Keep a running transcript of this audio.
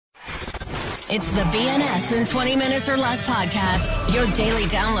It's the BNS in 20 Minutes or Less podcast. Your daily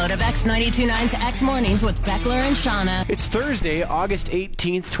download of X92.9's X Mornings with Beckler and Shauna. It's Thursday, August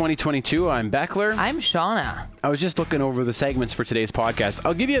 18th, 2022. I'm Beckler. I'm Shauna. I was just looking over the segments for today's podcast.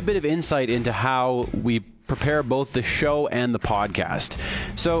 I'll give you a bit of insight into how we prepare both the show and the podcast.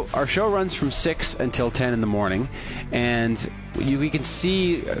 So our show runs from 6 until 10 in the morning, and we can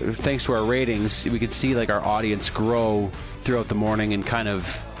see, thanks to our ratings, we can see like our audience grow throughout the morning and kind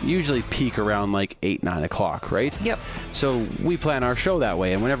of usually peak around like 8, 9 o'clock, right? Yep. So we plan our show that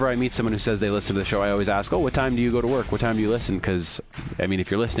way, and whenever I meet someone who says they listen to the show, I always ask, what time do you go to work? What time do you listen? Because, I mean, if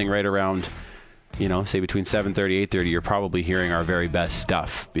you're listening right around, say between 7:30, 8:30, you're probably hearing our very best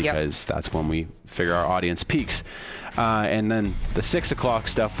stuff, because that's when we figure our audience peaks. And then the 6 o'clock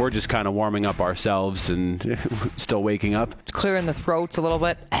stuff, we're just kind of warming up ourselves and still waking up. Clearing the throats a little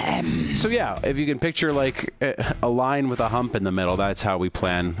bit. So yeah, if you can picture like a line with a hump in the middle, that's how we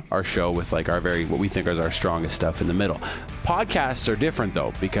plan our show, with like what we think is our strongest stuff in the middle. Podcasts are different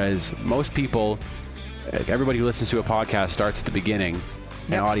though, because most people, everybody who listens to a podcast starts at the beginning,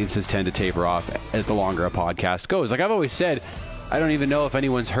 and audiences tend to taper off as the longer a podcast goes. Like I've always said, I don't even know if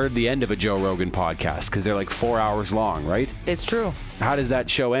anyone's heard the end of a Joe Rogan podcast, because they're like 4 hours long, right? It's true. How does that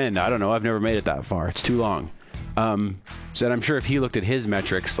show end? I don't know. I've never made it that far. It's too long. So I'm sure if he looked at his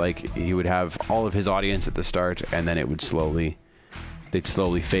metrics, like he would have all of his audience at the start, and then they'd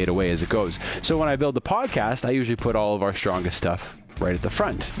slowly fade away as it goes. So when I build the podcast, I usually put all of our strongest stuff right at the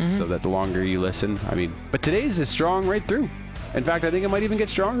front, so that the longer you listen, but today's is strong right through. In fact, I think it might even get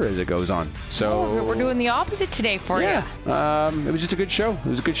stronger as it goes on. So we're doing the opposite today for you. It was just a good show. It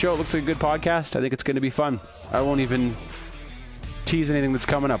was a good show. It looks like a good podcast. I think it's going to be fun. I won't even tease anything that's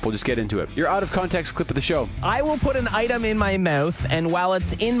coming up. We'll just get into it. Your out of context clip of the show. I will put an item in my mouth, and while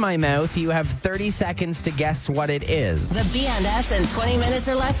it's in my mouth, you have 30 seconds to guess what it is. The BNS in 20 Minutes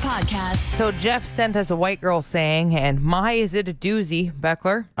or Less podcast. So Jeff sent us a white girl saying, and my, is it a doozy,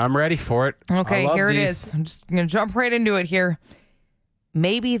 Beckler? I'm ready for it. Okay, here it is. I'm just going to jump right into it here.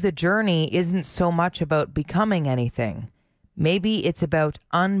 Maybe the journey isn't so much about becoming anything. Maybe it's about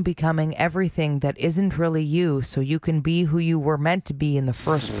unbecoming everything that isn't really you, so you can be who you were meant to be in the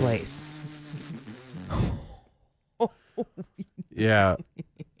first place. Yeah.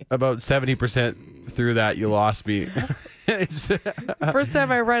 About 70% through that, you lost me. First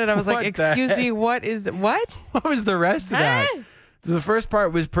time I read it, I was like, excuse me, what? What was the rest of that? The first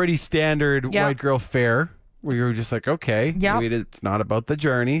part was pretty standard white girl fare, where you were just like, okay, it's not about the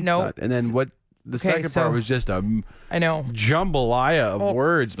journey. No. And then the second part was just a jambalaya of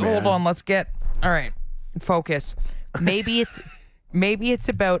words, man. Hold on, all right, focus. Maybe it's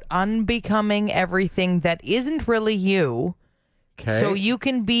about unbecoming everything that isn't really you, so you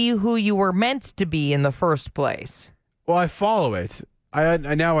can be who you were meant to be in the first place. Well, I follow it. I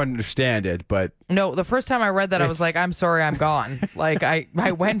now understand it, but... No, the first time I read that, I was like, I'm sorry, I'm gone. Like, I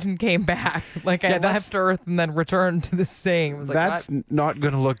went and came back. Like, I left Earth and then returned to the same. That's not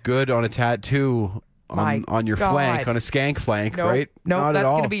going to look good on a tattoo on your flank, on a skank flank, right? No, that's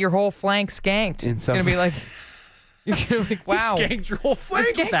going to be your whole flank skanked. It's going to be like... You're going to be like, wow. You skanked your whole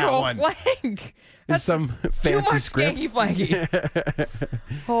flank with that one. Flank. That's some fancy script. Too much skanky flanky.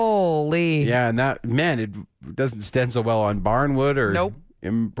 Holy. Yeah, and that, man, it doesn't stencil well on barnwood or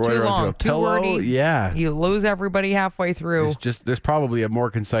embroider onto a pillow. Too wordy. Yeah. You lose everybody halfway through. There's probably a more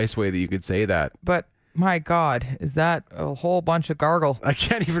concise way that you could say that. But my God, is that a whole bunch of gargle? I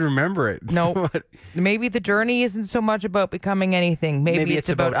can't even remember it. No. Maybe the journey isn't so much about becoming anything. Maybe it's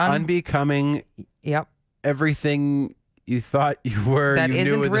about unbecoming. Yep. Everything you thought you were, that you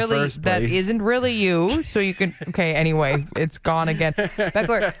isn't knew in really, the first place. That isn't really you, so you can... Okay, anyway, it's gone again.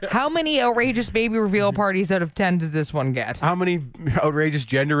 Beckler, how many outrageous baby reveal parties out of 10 does this one get? How many outrageous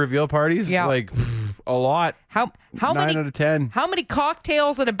gender reveal parties? Yeah. Like, a lot. How 9 many, out of 10. How many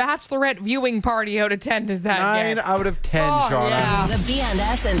cocktails at a bachelorette viewing party out of 10 does that 9 get? out of 10, Shauna. Yeah. The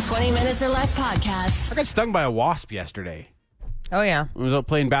BNS in 20 Minutes or Less podcast. I got stung by a wasp yesterday. Oh, yeah. I was out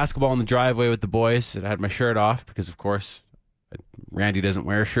playing basketball in the driveway with the boys, and I had my shirt off because, of course, Randy doesn't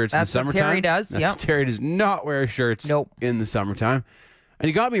wear shirts in the summertime. That's what Terry does, yep. Terry does not wear shirts in the summertime. And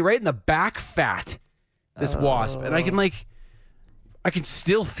he got me right in the back fat, this wasp. And I can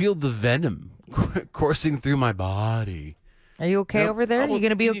still feel the venom coursing through my body. Are you okay over there? Are you going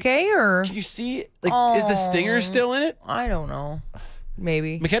to be okay, or? Can you see? Like, is the stinger still in it? I don't know.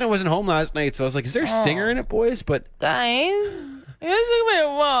 Maybe. McKenna wasn't home last night, so I was like, is there a stinger in it, boys? But guys, it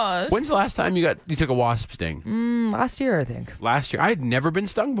was. When's the last time you took a wasp sting? Last year, I think. Last year? I had never been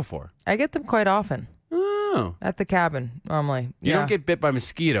stung before. I get them quite often. Oh. At the cabin, normally. You don't get bit by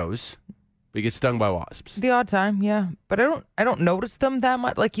mosquitoes. We get stung by wasps. The odd time, yeah. But I don't notice them that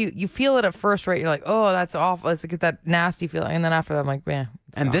much. Like you feel it at first, right? You're like, oh, that's awful. Let's get that nasty feeling. And then after that, I'm like, man.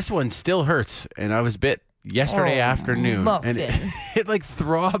 And this one still hurts. And I was bit yesterday afternoon. Muffin. And it like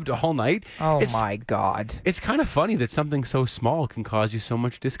throbbed all night. Oh, my God. It's kind of funny that something so small can cause you so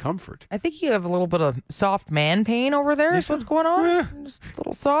much discomfort. I think you have a little bit of soft man pain over there. Is what's going on? Yeah. Just a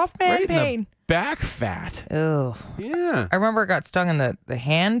little soft man Right in pain. the back fat. Ugh. Yeah. I remember I got stung in the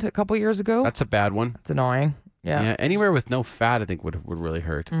hand a couple years ago. That's a bad one. It's annoying. Yeah. Anywhere with no fat, I think would really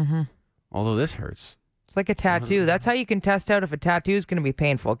hurt. Mm-hmm. Although this hurts. It's like a tattoo. That's how you can test out if a tattoo is going to be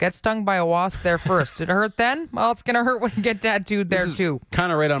painful. Get stung by a wasp there first. Did it hurt then? Well, it's going to hurt when you get tattooed there too.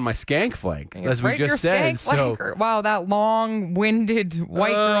 Kind of right on my skank flank, as Right we your just said. skank flank. Wow, that long-winded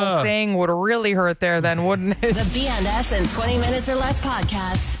white girl saying would really hurt there then, wouldn't it? The BNS in 20 minutes or less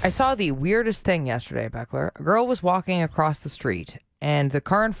podcast. I saw the weirdest thing yesterday, Beckler. A girl was walking across the street, and the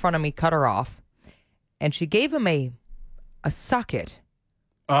car in front of me cut her off, and she gave him a sucket.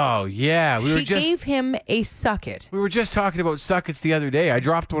 Oh yeah, She gave him a sucket. we were just talking about suckets the other day. I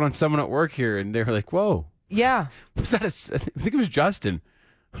dropped one on someone at work here, and they were like, "Whoa, Yeah. was that I think it was Justin.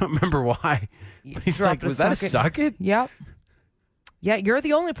 I don't remember why. But he's like, dropped a "Was that a sucket." sucket?" Yep. Yeah, you're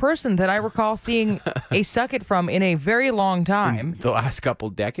the only person that I recall seeing a sucket from in a very long time. The last couple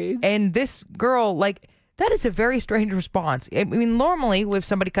decades. And this girl, like, that is a very strange response. I mean, normally, if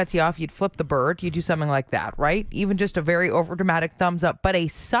somebody cuts you off, you'd flip the bird. You do something like that, right? Even just a very overdramatic thumbs up. But a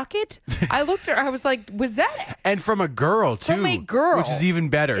sucket? I looked at her, I was like, was that... And from a girl, too. From a girl. Which is even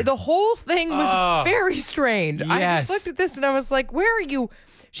better. The whole thing was very strange. I Yes. just looked at this and I was like, where are you?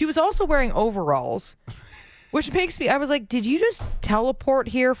 She was also wearing overalls. Which makes me, I was like, did you just teleport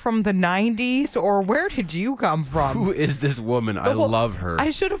here from the 90s or where did you come from? Who is this woman? I Well, love her.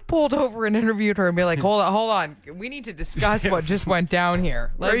 I should have pulled over and interviewed her and be like, hold on. We need to discuss what just went down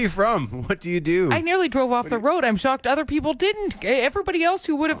here. Where are you from? What do you do? I nearly drove off the road. I'm shocked other people didn't. Everybody else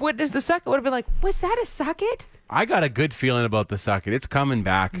who would have witnessed the sucket would have been like, was that a sucket? I got a good feeling about the sucket. It's coming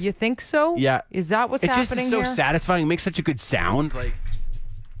back. You think so? Yeah. Is that what's It happening just is so here? satisfying. It makes such a good sound. Like,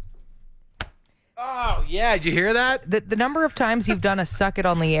 oh yeah, did you hear that? The number of times you've done a sucket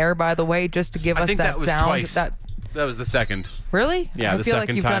on the air, by the way, just to give I us think that that was sound. twice. That was the second. Really? Yeah, I the feel like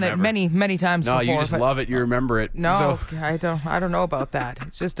second you've time done it ever. many, many times No, before. you just but love it. You remember it. No, So, I don't know about that.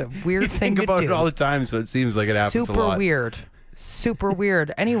 It's just a weird you thing think to about do. it all the time, so it seems like it happens Super a lot. weird. Super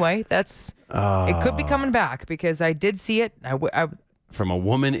weird. Anyway, that's it could be coming back because I did see it. From a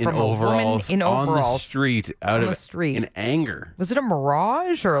woman in From a woman overalls in on the overalls street, on the street. in anger. Was it a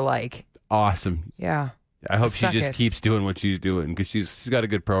mirage or like? Awesome. Yeah. I hope she just sucket. keeps doing what she's doing because she's got a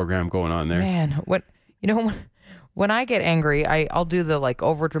good program going on there. Man, when I get angry, I'll do the like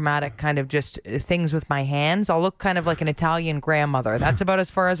over dramatic kind of just things with my hands. I'll look kind of like an Italian grandmother. That's about as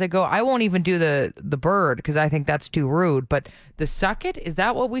far as I go. I won't even do the bird because I think that's too rude. But the sucket, is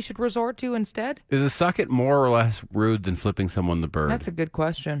that what we should resort to instead? Is a sucket more or less rude than flipping someone the bird? That's a good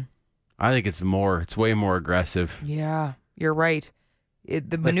question. I think it's more. It's way more aggressive. Yeah, you're right. The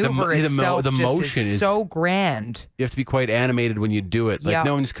Like maneuver itself the just motion is is so grand. You have to be quite animated when you do it. Like Yeah.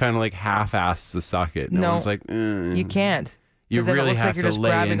 no one's kind of like half-asses the sucket. No No, one's like, You can't. You 'Cause then really it looks have like you're to just lay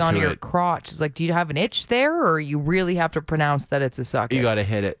grabbing into onto your it. crotch. It's like, do you have an itch there, or you really have to pronounce that it's a sucket? You got to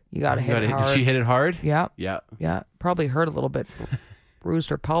hit it. You gotta hit it Did hard. she hit it hard? Yeah, Yeah. yeah. Probably hurt a little bit,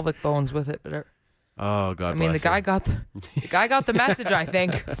 bruised her pelvic bones with it. But Oh God. I mean, the bless her. guy got the message. I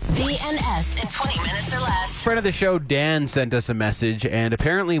think. BNS in 20 minutes or less. Friend of the show, Dan, sent us a message, and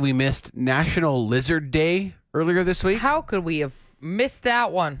apparently we missed National Lizard Day earlier this week. How could we have missed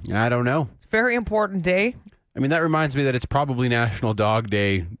that one? I don't know. It's a very important day. I mean, that reminds me that it's probably National Dog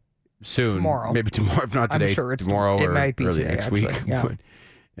Day soon. Tomorrow. Maybe tomorrow, if not I'm today. sure it's tomorrow it or might be early today, next actually, week. yeah. But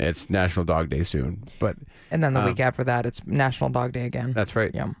it's National Dog Day soon. But And then the week after that, it's National Dog Day again. that's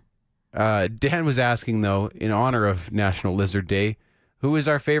right. Yeah. Dan was asking, though, in honor of National Lizard Day, who is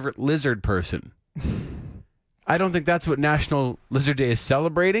our favorite lizard person? I don't think that's what National Lizard Day is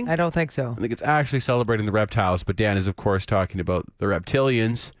celebrating. I don't think so. I think it's actually celebrating the reptiles, but Dan is, of course, talking about the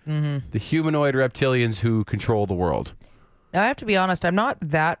reptilians, the humanoid reptilians who control the world. Now, I have to be honest, I'm not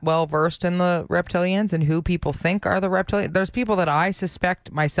that well versed in the reptilians and who people think are the reptilians. There's people that I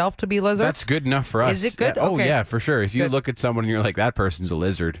suspect myself to be lizards. That's good enough for us. Is it good? Yeah. Oh, Okay. yeah, for sure. If you Good. look at someone and you're like, that person's a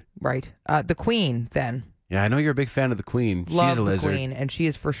lizard. Right. The Queen, then. Yeah, I know you're a big fan of the Queen. Love She's a the lizard. Queen, and she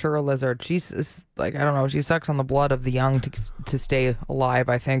is for sure a lizard. She's like, I don't know, she sucks on the blood of the young to stay alive,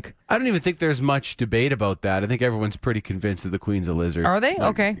 I think. I don't even think there's much debate about that. I think everyone's pretty convinced that the Queen's a lizard. Are they?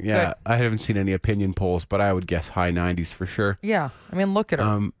 Like, Okay, Yeah, good. I haven't seen any opinion polls, but I would guess high 90s for sure. Yeah. I mean, look at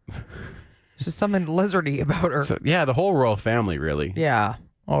her. There's just something lizardy about her. So yeah, the whole royal family, really. Yeah.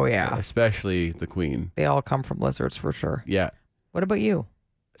 Oh, yeah. Especially the queen. They all come from lizards for sure. Yeah. What about you?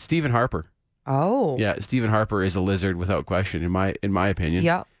 Stephen Harper. Oh. Yeah, Stephen Harper is a lizard without question, in my opinion.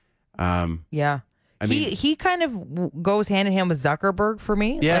 Yeah. Yeah. He kind of goes hand in hand with Zuckerberg for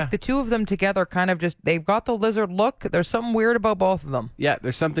me. Yeah. Like the two of them together kind of they've got the lizard look. There's something weird about both of them. Yeah,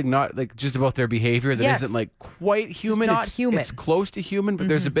 there's something not like just about their behavior that Yes. isn't like quite human. It's not human. It's close to human, but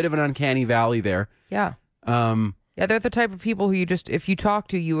there's a bit of an uncanny valley there. Yeah. Yeah, they're the type of people who if you talk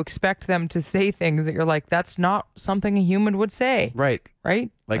to, you expect them to say things that you're like, that's not something a human would say. Right. Right?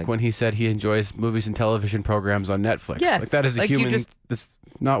 Like when he said he enjoys movies and television programs on Netflix. Yes. Like that is a Like you human. just- That's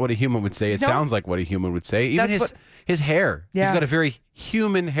not what a human would say. It No. sounds like what a human would say. Even That's his hair. Yeah. He's got a very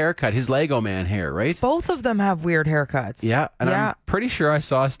human haircut. His Lego man hair, right? Both of them have weird haircuts. Yeah. And Yeah. I'm pretty sure I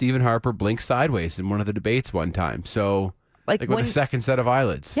saw Stephen Harper blink sideways in one of the debates one time. So Like with when- a second set of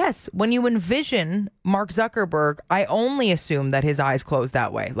eyelids. Yes, when you envision Mark Zuckerberg, I only assume that his eyes close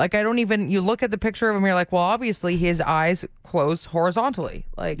that way. Like I don't even. You look at the picture of him, you're like, well, obviously his eyes close horizontally.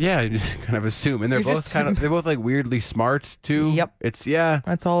 Like Yeah, you just kind of assume. And they're You both just- they're both like weirdly smart too. Yep. It's yeah.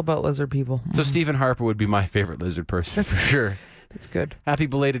 that's all about lizard people. So Stephen Harper would be my favorite lizard person for sure. It's good. Happy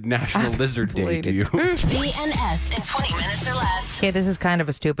belated National Lizard Day to you. BNS in 20 minutes or less. Okay, this is kind of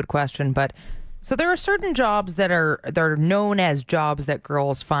a stupid question, but so there are certain jobs that are known as jobs that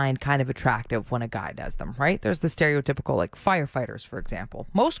girls find kind of attractive when a guy does them, right? There's the stereotypical like firefighters, for example.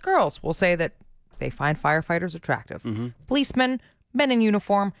 Most girls will say that they find firefighters attractive. Policemen, men in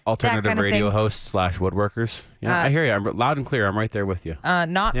uniform, that Alternative kind of radio thing. hosts / woodworkers. Yeah, I hear you. I'm loud and clear. I'm right there with you.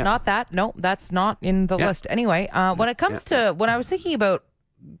 Not that. No, that's not in the Yeah. list. Anyway, when it comes to when I was thinking about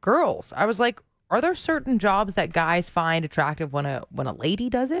girls, I was like, are there certain jobs that guys find attractive when a lady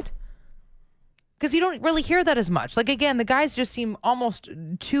does it? Because you don't really hear that as much. Like again, the guys just seem almost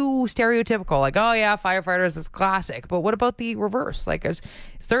too stereotypical. Like, oh yeah, firefighters is classic. But what about the reverse? Like, is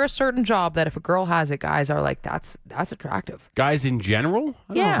there a certain job that if a girl has it, guys are like, that's attractive? Guys in general?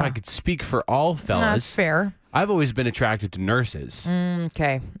 I don't know if Yeah. I could speak for all fellas. That's fair. I've always been attracted to nurses.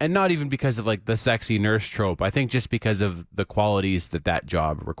 Okay. And not even because of like the sexy nurse trope. I think just because of the qualities that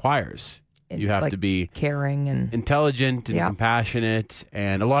job requires. You have Like to be caring and intelligent and Yeah. compassionate,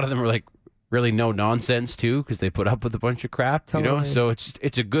 and a lot of them are like really no nonsense too, because they put up with a bunch of crap. You know, Totally. so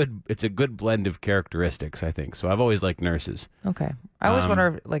it's a good blend of characteristics, I think. So I've always liked nurses. okay. I always wonder,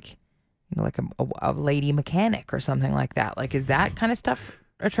 if, like, like a lady mechanic or something like that. Like, is that kind of stuff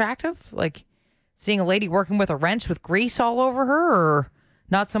attractive? Like, seeing a lady working with a wrench with grease all over her, or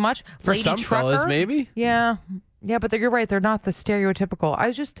not so much? For Lady some fellas, trucker? maybe. Yeah, but you're right. They're not the stereotypical. I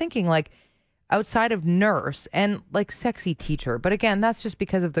was just thinking, like, outside of nurse and like sexy teacher. But again, that's just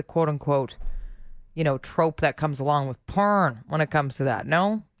because of the quote unquote, trope that comes along with porn when it comes to that.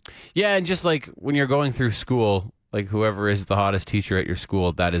 No? Yeah, and just like when you're going through school, like whoever is the hottest teacher at your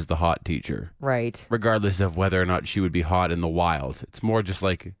school, that is the hot teacher, Right. regardless of whether or not she would be hot in the wild. It's more just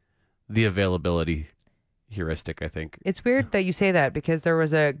like the availability heuristic, I think. It's weird that you say that because there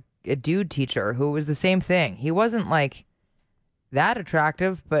was a dude teacher who was the same thing. He wasn't like that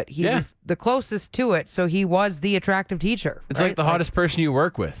attracactive, but he Yeah. was the closest to it. So he was the attractive teacher. It's right? like the hottest person you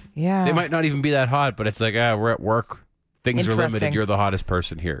work with. Yeah. They might not even be that hot, but it's like, we're at work. Things are limited. Interesting. You're the hottest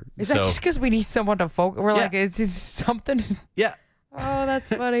person here. Is that just because we need someone to focus? We're Yeah. like, it's just something. Yeah. Oh, that's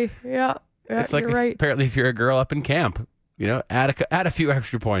funny. Yeah. It's like you're right. apparently if you're a girl up in camp, add a few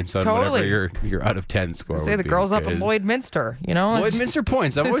extra points on Totally. whatever your out of 10 score. Say would the be, girls up in because- Lloydminster, Lloydminster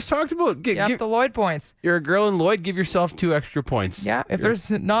points. I've always talked about. Yep, the Lloyd points. You're a girl in Lloyd. Give yourself 2 extra points. Yeah, if there's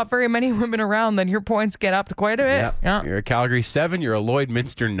not very many women around, then your points get up to quite a bit. Yeah. You're a Calgary 7. You're a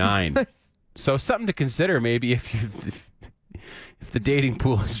Lloydminster 9. So something to consider maybe if the dating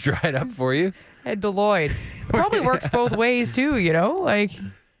pool is dried up for you. Head to Lloyd. It probably works both ways too, Like,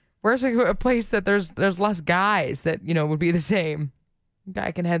 where's a place that there's less guys that, would be the same?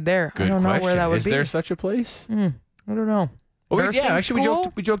 Guy can head there. Good I don't question. know where that would is be. there such a place? I don't know. Nursing Actually,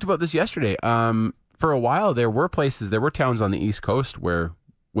 school? we joked about this yesterday. For a while, there were towns on the East Coast where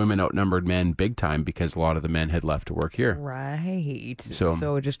women outnumbered men big time because a lot of the men had left to work here. Right. So-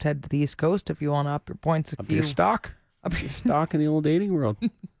 So just head to the East Coast if you want to up your points. Up your stock. Up Your stock in the old dating world.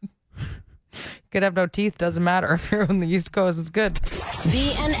 could have no teeth, doesn't matter. If you're on the East Coast, it's good.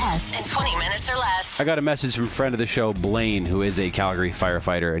 BNS in 20 minutes or less. I got a message from friend of the show, Blaine, who is a Calgary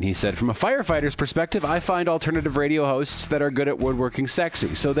firefighter, and he said, from a firefighter's perspective, I find alternative radio hosts that are good at woodworking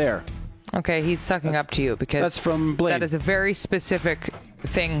sexy. So there. Okay, he's sucking up to you because That's from Blaine. that is a very specific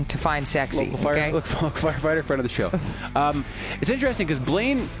thing to find sexy. Local firefighter, friend of the show. It's interesting because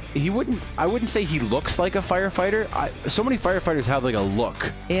Blaine, I wouldn't say he looks like a firefighter. So many firefighters have like a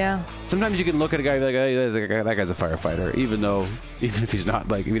look. Yeah. Sometimes you can look at a guy and be like, hey, that guy's a firefighter, even if he's not,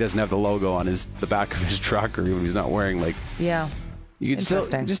 like, if he doesn't have the logo on the back of his truck, or even if he's not wearing, like, Yeah. you can still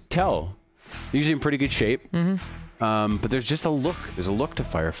just tell. Usually in pretty good shape. But there's just a look. There's a look to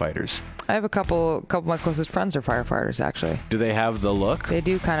firefighters. I have a couple of my closest friends are firefighters, actually. Do they have the look? They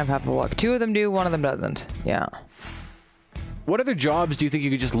do kind of have the look. 2 of them do, 1 of them doesn't. Yeah. What other jobs do you think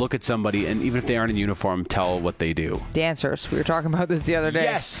you could just look at somebody and even if they aren't in uniform, tell what they do? Dancers. We were talking about this the other day.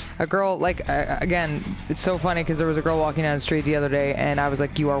 Yes. A girl, like, again, it's so funny because there was a girl walking down the street the other day and I was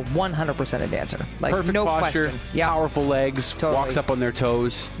like, you are 100% a dancer. Like, Perfect no posture, question. Yeah. powerful legs, Totally. walks up on their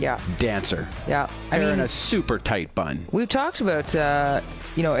toes. Yeah. Dancer. Yeah. Hair in a super tight bun. We've talked about,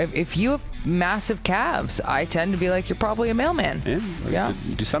 if you have massive calves, I tend to be like, you're probably a mailman. Yeah.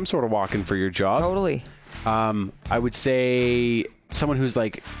 Do some sort of walking for your job. Totally. I would say someone who's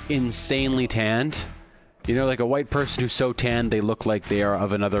like insanely tanned. You know, like a white person who's so tanned they look like they are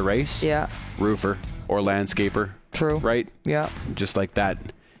of another race. Yeah. Roofer or landscaper. True. Right? Yeah. Just like that.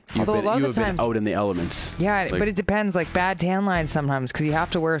 Although a lot you of have the times, been out in the elements. Yeah, Like, but it depends. Like bad tan lines sometimes because you have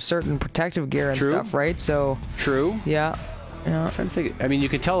to wear certain protective gear and True. stuff, right? So True. yeah, yeah, I'm trying to think. I mean, you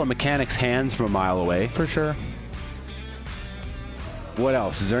can tell a mechanic's hands from a mile away. for sure. What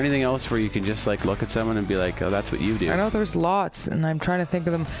else? Is there anything else where you can just like look at someone and be like, oh, that's what you do? I know there's lots, and I'm trying to think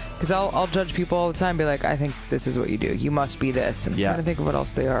of them because I'll judge people all the time. Be like, I think this is what you do. You must be this. And Yeah. I'm trying to think of what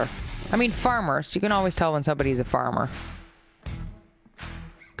else they are. I mean, farmers. You can always tell when somebody's a farmer.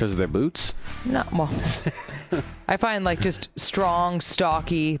 Because of their boots? No, well, I find like just strong,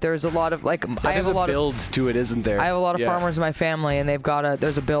 stocky. There's a lot of like I have There's a lot build to it, isn't there? I have a lot of Yeah. farmers in my family, and they've got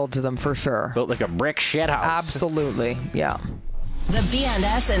there's a build to them for sure. Built like a brick shit house. Absolutely, yeah. The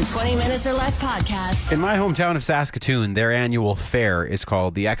BNS in 20 Minutes or Less podcast. In my hometown of Saskatoon, their annual fair is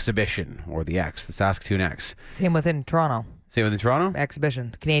called the Exhibition, or the X, the Saskatoon X. Same within Toronto. Same with in Toronto?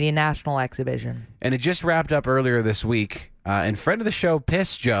 Exhibition, Canadian National Exhibition. And it just wrapped up earlier this week. And friend of the show,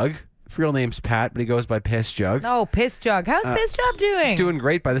 Piss Jug, his real name's Pat, but he goes by Piss Jug. No, Piss Jug. How's Piss Jug doing? He's doing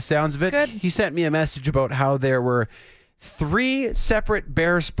great by the sounds of it. Good. He sent me a message about how there were 3 separate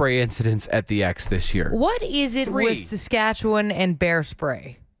bear spray incidents at the X this year. What is it 3. with Saskatchewan and bear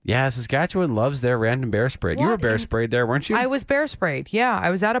spray? Yeah, Saskatchewan loves their random bear spray. You were What bear in- sprayed there, weren't you? I was bear sprayed. Yeah,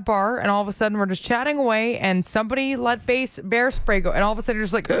 I was at a bar, and all of a sudden we're just chatting away, and somebody let bear spray go, and all of a sudden you're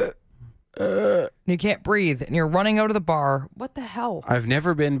just like, you can't breathe, and you're running out of the bar. What the hell? I've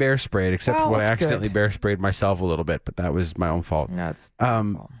never been bear sprayed, except Well, when I that's accidentally good. bear sprayed myself a little bit, but that was my own fault. That's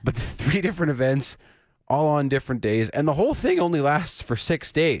But the 3 different events, all on different days, and the whole thing only lasts for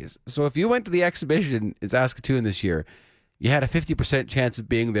 6 days. So if you went to the exhibition in Saskatoon this year, you had a 50% chance of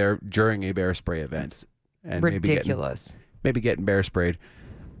being there during a bear spray event. And ridiculous. maybe getting bear sprayed.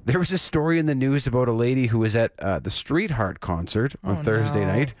 There was a story in the news about a lady who was at the Street Heart concert on Thursday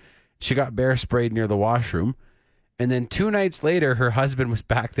night. She got bear sprayed near the washroom. And then 2 nights later, her husband was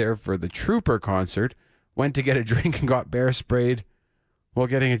back there for the Trooper concert, went to get a drink and got bear sprayed while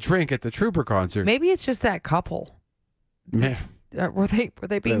getting a drink at the Trooper concert. Maybe it's just that couple. Man, Were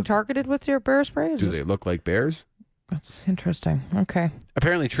they being targeted with their bear spray? do they look like bears? That's interesting. Okay.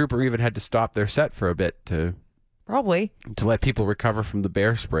 Apparently, Trooper even had to stop their set for a bit to Probably. let people recover from the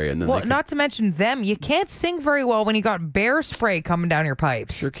bear spray. And then Well, they could- not to mention them. You can't sing very well when you got bear spray coming down your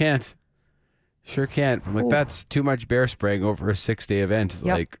pipes. Sure can't. Sure can't. I'm like, Ooh. that's too much bear spraying over a 6-day event.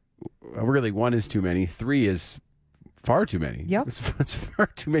 Yep. Like, really, 1 is too many. 3 is far too many. Yep. It's far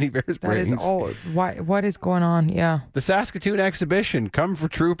too many bear That sprayings. is all. What is going on? Yeah. The Saskatoon exhibition. Come for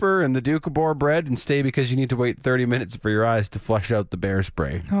Trooper and the Duke of Boar bread and stay because you need to wait 30 minutes for your eyes to flush out the bear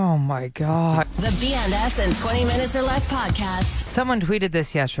spray. Oh my God. The BNS in 20 Minutes or Less podcast. Someone tweeted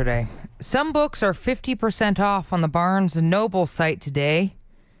this yesterday. Some books are 50% off on the Barnes & Noble site today.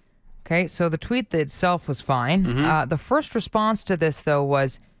 Okay, so the tweet itself was fine. The first response to this, though,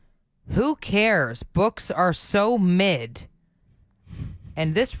 was, who cares? Books are so mid.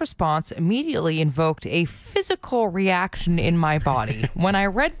 And this response immediately invoked a physical reaction in my body. When I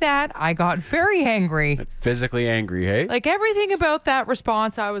read that, I got very angry. Physically angry, hey? Like everything about that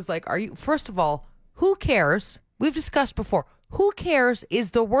response, I was like, first of all, who cares? We've discussed before. Who cares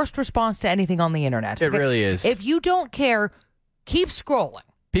is the worst response to anything on the internet. It okay? really is. If you don't care, keep scrolling.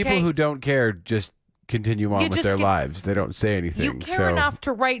 People okay? who don't care just continue on You with just their get- lives. They don't say anything. You care so. enough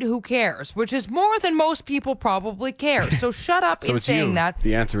to write who cares, which is more than most people probably care. So shut up So in it's saying you. that.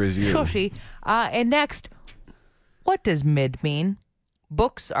 The answer is you. Shushy. And next, what does mid mean?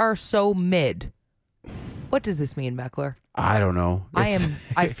 Books are so mid. What does this mean, Beckler? I don't know.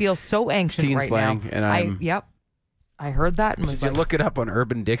 I feel so anxious teen right slang, now. and Yep. I heard that and was Did you like, look it up on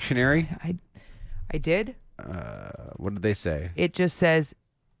Urban Dictionary? I did. What did they say? It just says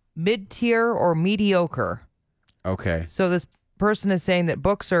mid-tier or mediocre. Okay. So this person is saying that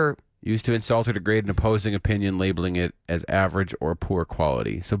books are Used to insult or degrade an opposing opinion, labeling it as average or poor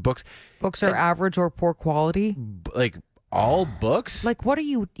quality. So books are average or poor quality. like all books? Like, what are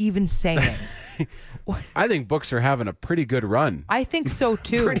you even saying? I think books are having a pretty good run. I think so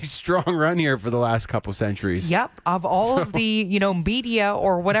too. Pretty strong run here for the last couple centuries. Yep. Of all of the, media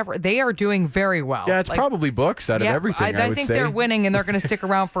or whatever, they are doing very well. Yeah, it's probably books out of everything, I would think say. they're winning and they're going to stick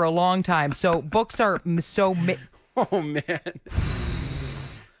around for a long time. So books are so... Oh, man.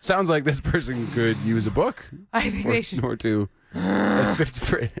 Sounds like this person could use a book. I think they should... Or two. At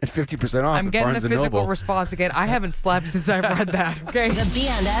 50% off. I'm at getting Barnes the and physical Noble. response again. I haven't slept since I read that. Okay. The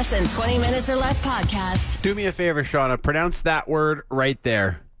BNS in 20 minutes or less podcast. Do me a favor, Shauna. Pronounce that word right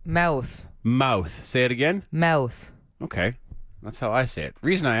there. Mouth. Mouth. Say it again. Mouth. Okay. That's how I say it.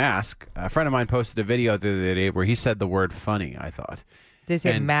 Reason I ask, a friend of mine posted a video the other day where he said the word funny, I thought. Did he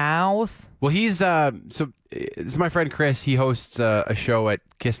say mouth? Well, he's, this is my friend Chris. He hosts a show at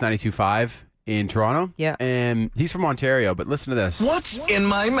Kiss 92.5 in Toronto. Yeah. And he's from Ontario, but listen to this. What's in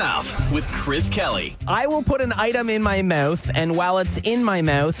my mouth with Chris Kelly? I will put an item in my mouth, and while it's in my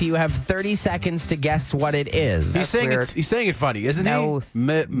mouth, you have 30 seconds to guess what it is. He's saying weird. he's saying it funny, isn't Mouth. he?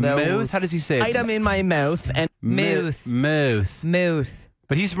 Mouth. Mouth? How does he say it? Item in my mouth, and Mouth. Mouth. Mouth.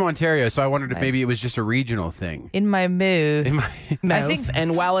 But he's from Ontario, so I wondered if maybe it was just a regional thing. In my mouth. In my mouth, think-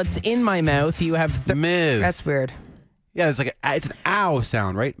 and while it's in my mouth, you have mouth. That's weird. Yeah, it's like it's an ow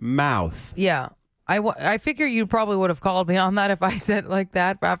sound, right? Mouth. Yeah. I figure you probably would have called me on that if I said it like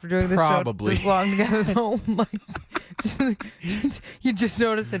that after doing this Probably. show this long together. Though, you just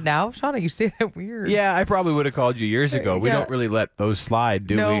notice it now, Shauna. You say that weird. Yeah, I probably would have called you years ago. We Yeah. don't really let those slide,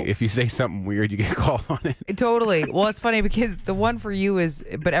 do No. we? If you say something weird, you get called on it. Totally. Well, it's funny because the one for you is,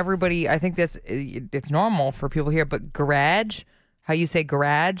 but everybody, I think it's normal for people here, but garage, how you say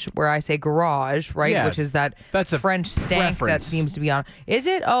garage, where I say garage, right? Yeah, Which is that's a French stank preference. that seems to be on. Is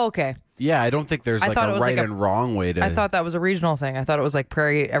it? Oh, okay. Yeah, I don't think there's I like thought it a was right like a- and wrong way to. I thought that was a regional thing. I thought it was like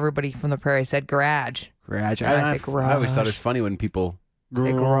prairie. Everybody from the prairie said garage. garage. I say I always thought it garage. was funny when people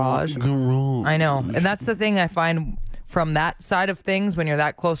Say garage. Garage. I know. And that's the thing I find from that side of things when you're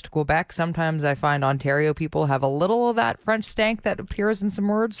that close to Quebec. Sometimes I find Ontario people have a little of that French stank that appears in some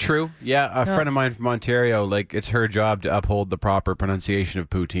words. True. Yeah, a friend of mine from Ontario, like it's her job to uphold the proper pronunciation of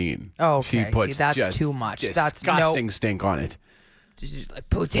poutine. Oh, okay. She puts See, that's just too much. That's disgusting stink on it. Just like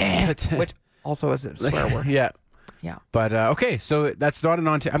poutine, which also is a swear word. Yeah. Yeah. But okay, so that's not an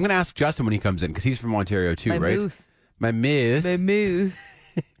Ontario. I'm going to ask Justin when he comes in because he's from Ontario too, My right? mouth. My myth. My mouth.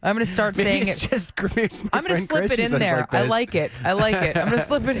 I'm going to start saying it's it. just it's my I'm going to friend slip Chris it who in says there. like I this. like it. I like it. I'm going to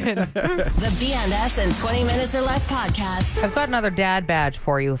slip it in. The BNS in 20 minutes or less podcast. I've got another dad badge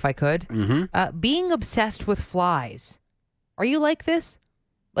for you if I could. Mm-hmm. Being obsessed with flies. Are you like this?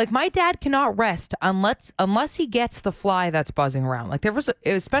 Like my dad cannot rest unless he gets the fly that's buzzing around. Like there was,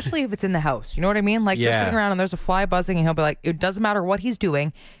 especially if it's in the house. You know what I mean? Like you're Yeah. sitting around and there's a fly buzzing, and he'll be like, it doesn't matter what he's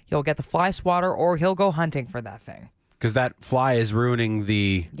doing, he'll get the fly swatter or he'll go hunting for that thing. Because that fly is ruining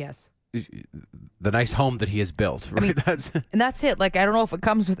the Yes. nice home that he has built. Right? mean- That's And that's it. Like, I don't know if it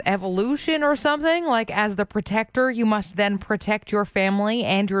comes with evolution or something. Like, as the protector, you must then protect your family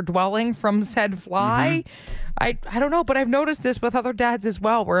and your dwelling from said fly. I don't know, but I've noticed this with other dads as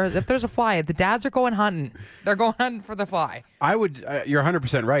well. Whereas if there's a fly, the dads are going hunting. They're going hunting for the fly. I would. You're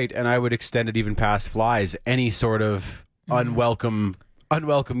 100% right, and I would extend it even past flies. Any sort of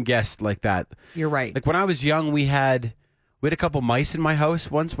unwelcome guest like that. You're right. Like when I was young, we had a couple mice in my house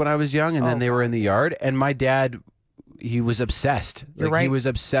once when I was young, and then they were in the yard. And my dad, he was obsessed. You're He right. was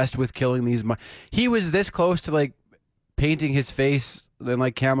obsessed with killing these mice. He was this close to like painting his face in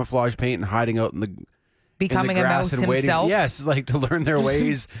like camouflage paint and hiding out in the Becoming in the a grass mouse and waiting. himself. Yes, like to learn their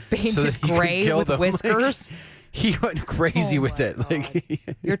ways. Painted so that he could gray kill with them. Like, whiskers. he went crazy Oh with my it.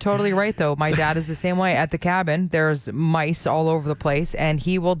 Like You're totally right, though. My dad is the same way. At the cabin, there's mice all over the place, and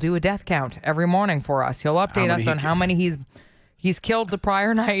he will do a death count every morning for us. He'll update many us on how many he's killed the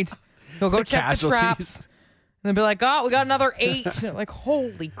prior night. He'll go check the traps. And they'll be like, oh, we got another 8. Like,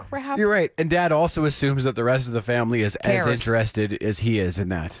 holy crap. You're right. And Dad also assumes that the rest of the family is as Cares. interested as he is in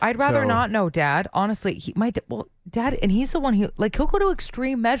that. I'd rather So- not know, Dad. Honestly, Dad, and he's the one who, like, he'll go to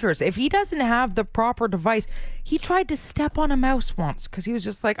extreme measures. If he doesn't have the proper device, he tried to step on a mouse once because he was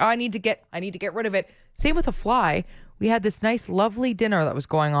just like, oh, I need to get rid of it. Same with a fly. We had this nice, lovely dinner that was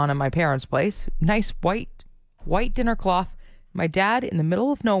going on in my parents' place. Nice white dinner cloth. My dad, in the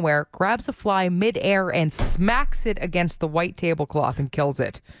middle of nowhere, grabs a fly midair and smacks it against the white tablecloth and kills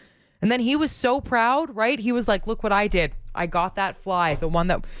it. And then he was so proud, right? He was like, look what I did. I got that fly, the one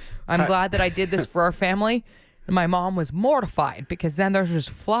that I'm glad that I did this for our family. And my mom was mortified because then there's just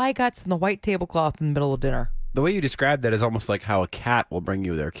fly guts in the white tablecloth in the middle of dinner. The way you described that is almost like how a cat will bring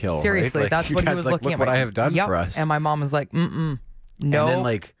you their kill. Seriously, right? that's your what he dad's was like, looking look at. what I have done for us. And my mom was like, no. And then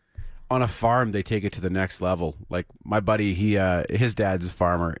like on a farm, they take it to the next level. Like my buddy, his dad's a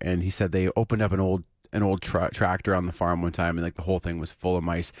farmer, and he said they opened up an old tractor on the farm one time, and like the whole thing was full of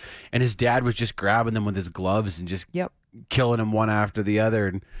mice, and his dad was just grabbing them with his gloves and just killing them one after the other.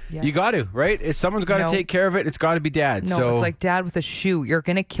 And you got to, right? If someone's got to take care of it, it's got to be dad. No, it's like dad with a shoe. You're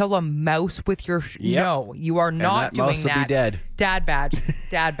gonna kill a mouse with your No, you are not doing mouse that. Will be dead. Dad badge.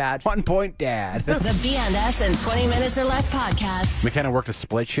 Dad badge. 1 point, dad. The BNS in 20 minutes or less podcast. McKenna worked a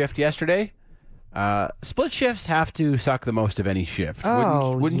split shift yesterday. Split shifts have to suck the most of any shift.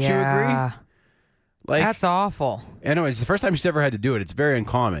 Wouldn't you agree? Like, that's awful. Anyway, it's the first time she's ever had to do it. It's very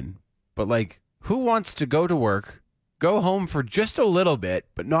uncommon. But like, who wants to go to work, go home for just a little bit,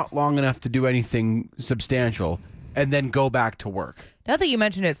 but not long enough to do anything substantial, and then go back to work? Now that you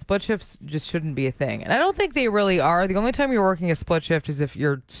mention it, split shifts just shouldn't be a thing. And I don't think they really are. The only time you're working a split shift is if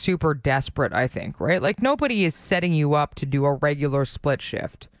you're super desperate, I think, right? Like, nobody is setting you up to do a regular split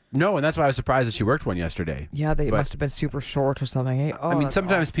shift. No, and that's why I was surprised that she worked one yesterday. Yeah, they must have been super short or something. Hey, I mean,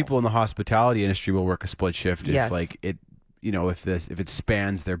 sometimes awful. people in the hospitality industry will work a split shift if Yes. like it, if it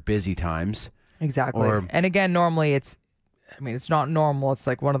spans their busy times. Exactly. Or- And again, normally it's not normal. It's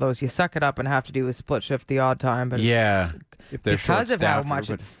like one of those you suck it up and have to do a split shift the odd time. But Yeah, if they're because of how short-staffed or much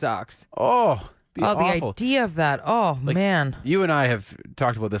it what- sucks. Oh, be the awful. idea of that. Oh, Like, man. You and I have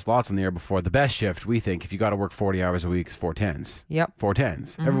talked about this lots on the air before. The best shift, we think, if you got to work 40 hours a week, is 410s. Yep.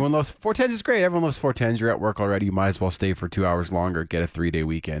 410s. Everyone loves 410s. Is great. Everyone loves 410s. You're at work already. You might as well stay for 2 hours longer. Get a 3-day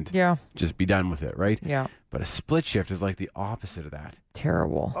weekend. Yeah. Just be done with it, right? Yeah. But a split shift is like the opposite of that.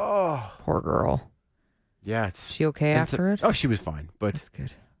 Terrible. Oh, Poor girl. yeah. It's She okay after it? Oh, she was fine. But That's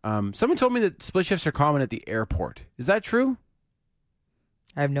good. someone told me that split shifts are common at the airport. Is that true?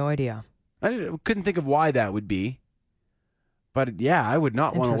 I have no idea. I couldn't think of why that would be. But yeah, I would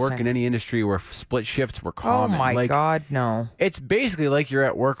not want to work in Interesting. any industry where split shifts were Oh, common. my Like, God, no. it's basically like you're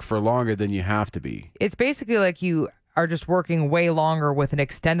at work for longer than you have to be. It's basically like you are just working way longer with an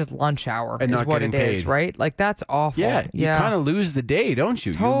extended lunch hour And is not what it getting is, paid. right? Like, that's awful. Yeah, you kind of lose the day, don't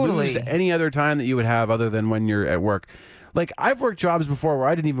you? Totally. You lose any other time that you would have other than when you're at work. Like, I've worked jobs before where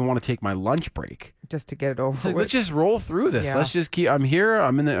I didn't even want to take my lunch break. Just to get it over It's like, with. let's just roll through this. Yeah. Let's just keep. I'm here.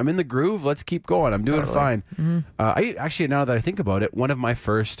 I'm in the groove. Let's keep going. I'm doing Totally. fine. I actually, now that I think about it, one of my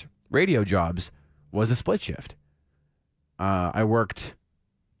first radio jobs was a split shift. I worked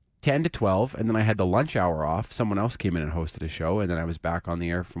 10 to 12, and then I had the lunch hour off. Someone else came in and hosted a show, and then I was back on the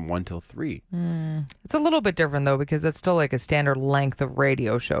air from 1 till 3. It's a little bit different, though, because that's still like a standard length of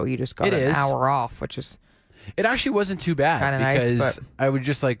radio show. You just got It an is. hour off, which is It actually wasn't too bad Kinda nice, because but- I would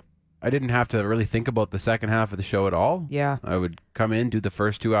just I didn't have to really think about the second half of the show at all. yeah. I would come in, do the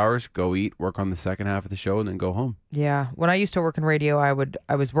first 2 hours, go eat, work on the second half of the show, and then go home. Yeah. When I used to work in radio, I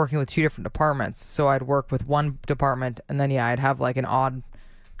was working with 2 different departments. So I'd work with one department, and then I'd have like an odd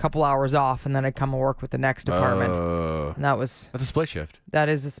couple hours off, and then I'd come and work with the next department. And That's a split shift. that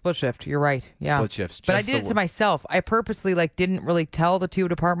is a split shift. You're right. Yeah. Split shifts. But I just did the it to myself. I purposely didn't really tell the 2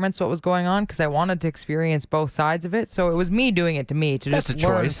 departments what was going on because I wanted to experience both sides of it. So it was me doing it to me to That's just a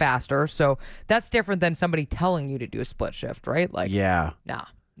learn choice. faster. So that's different than somebody telling you to do a split shift, right? Like, Yeah. nah,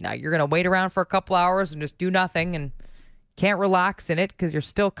 you're gonna wait around for a couple hours and just do nothing and can't relax in it because you're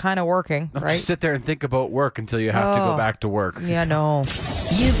still kind of working, right? Just sit there and think about work until you have to go back to work. Yeah, no.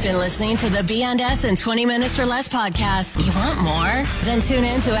 You've been listening to the BNS in 20 minutes or less podcast. You want more? Then tune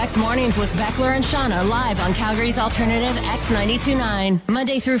in to X Mornings with Beckler and Shauna live on Calgary's alternative X92.9.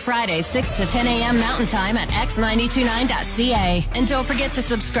 Monday through Friday, 6 to 10 a.m. Mountain Time at x929.ca. And don't forget to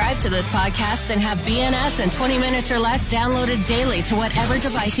subscribe to this podcast and have BNS in 20 minutes or less downloaded daily to whatever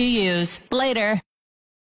device you use. Later.